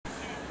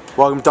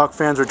Welcome, Duck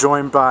fans. We're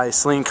joined by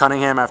Celine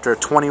Cunningham after a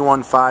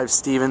 21-5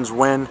 Stevens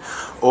win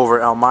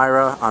over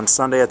Elmira on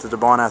Sunday at the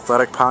DeBon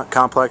Athletic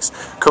Complex.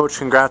 Coach,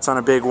 congrats on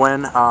a big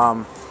win.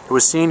 It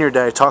was senior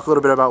day. Talk a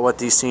little bit about what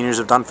these seniors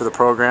have done for the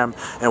program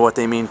and what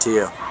they mean to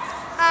you.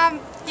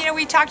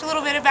 We talked a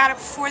little bit about it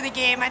before the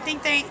game. I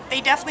think they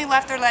definitely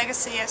left their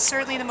legacy as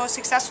certainly the most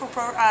successful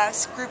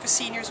group of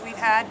seniors we've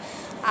had.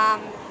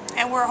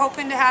 And we're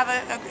hoping to have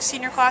a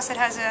senior class that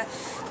has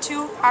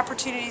two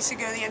opportunities to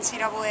go to the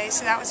NCAA.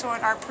 So that was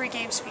what our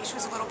pregame speech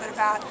was a little bit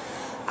about.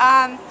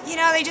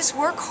 They just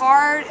work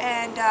hard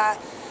and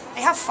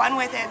they have fun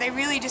with it. They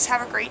really just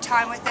have a great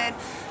time with it.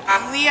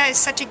 Leah is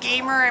such a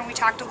gamer, and we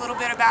talked a little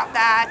bit about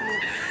that.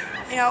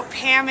 And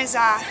Pam is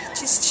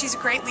she's a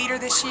great leader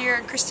this year.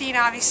 And Christine,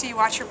 obviously, you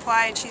watch her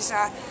play, and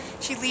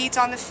she leads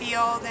on the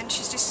field, and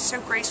she's just so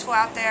graceful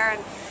out there.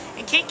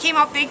 And Kate came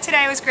up big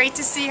today. It was great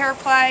to see her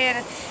play.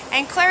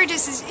 And Claire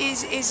just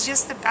is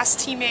just the best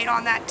teammate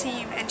on that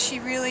team, and she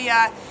really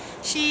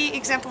she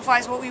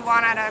exemplifies what we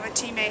want out of a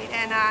teammate.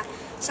 And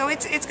so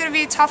it's going to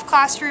be a tough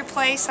class to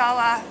replace.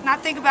 I'll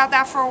not think about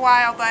that for a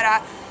while, but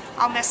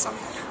I'll miss them.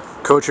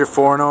 Coach, you're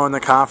 4-0 in the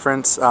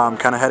conference,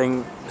 kind of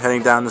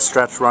heading down the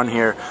stretch run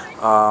here.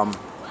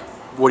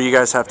 What do you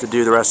guys have to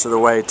do the rest of the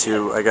way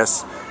to, I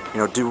guess,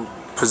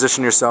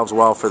 position yourselves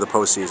well for the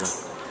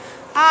postseason?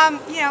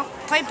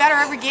 Play better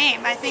every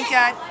game. I think,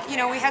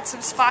 we had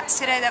some spots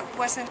today that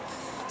wasn't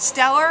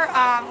stellar.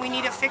 We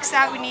need to fix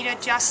that. We need to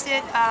adjust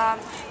it.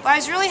 But I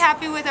was really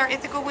happy with our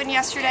Ithaca win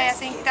yesterday. I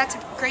think that's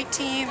a great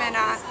team, and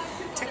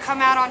to come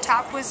out on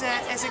top was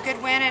a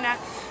good win. And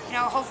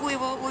hopefully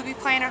we'll be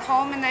playing at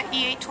home in the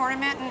E8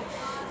 tournament, and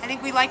I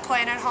think we like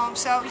playing at home.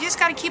 So you just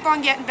got to keep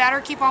on getting better,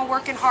 keep on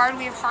working hard.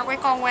 We have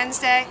Hardwick on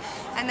Wednesday,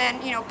 and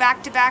then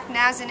back-to-back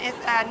Naz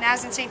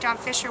and St. John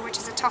Fisher, which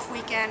is a tough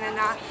weekend,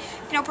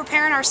 and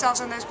preparing ourselves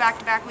on those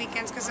back-to-back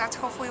weekends, because that's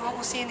hopefully what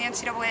we'll see in the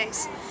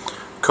NCAAs.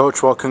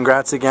 Coach, well,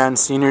 congrats again.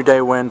 Senior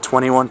day win,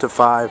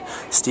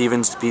 21-5.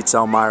 Stevens beats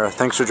Elmira.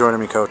 Thanks for joining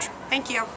me, Coach. Thank you.